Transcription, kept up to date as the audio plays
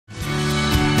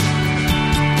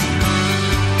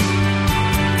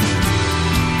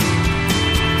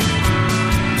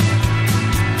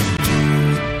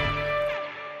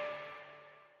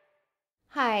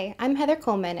Hi, I'm Heather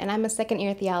Kuhlman, and I'm a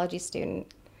second-year theology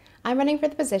student. I'm running for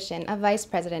the position of Vice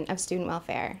President of Student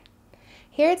Welfare.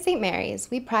 Here at St. Mary's,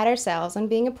 we pride ourselves on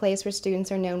being a place where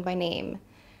students are known by name,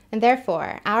 and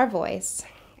therefore, our voice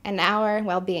and our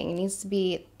well-being needs to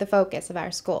be the focus of our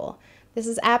school. This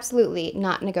is absolutely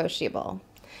not negotiable.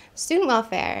 Student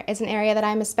welfare is an area that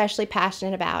I'm especially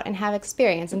passionate about and have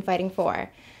experience in fighting for.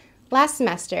 Last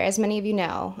semester, as many of you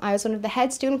know, I was one of the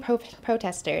head student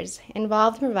protesters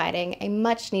involved in providing a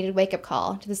much-needed wake-up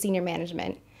call to the senior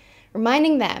management,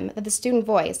 reminding them that the student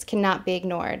voice cannot be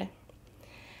ignored.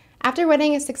 After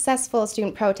winning a successful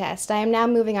student protest, I am now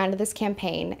moving on to this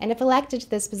campaign, and if elected to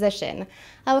this position,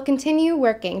 I will continue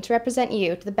working to represent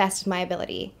you to the best of my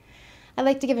ability. I'd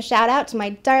like to give a shout out to my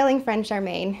darling friend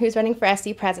Charmaine, who's running for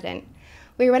SU president.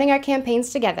 We're running our campaigns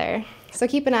together, so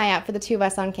keep an eye out for the two of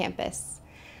us on campus.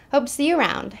 Hope to see you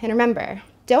around, and remember,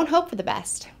 don't hope for the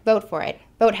best, vote for it.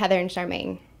 Vote Heather and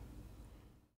Charmaine.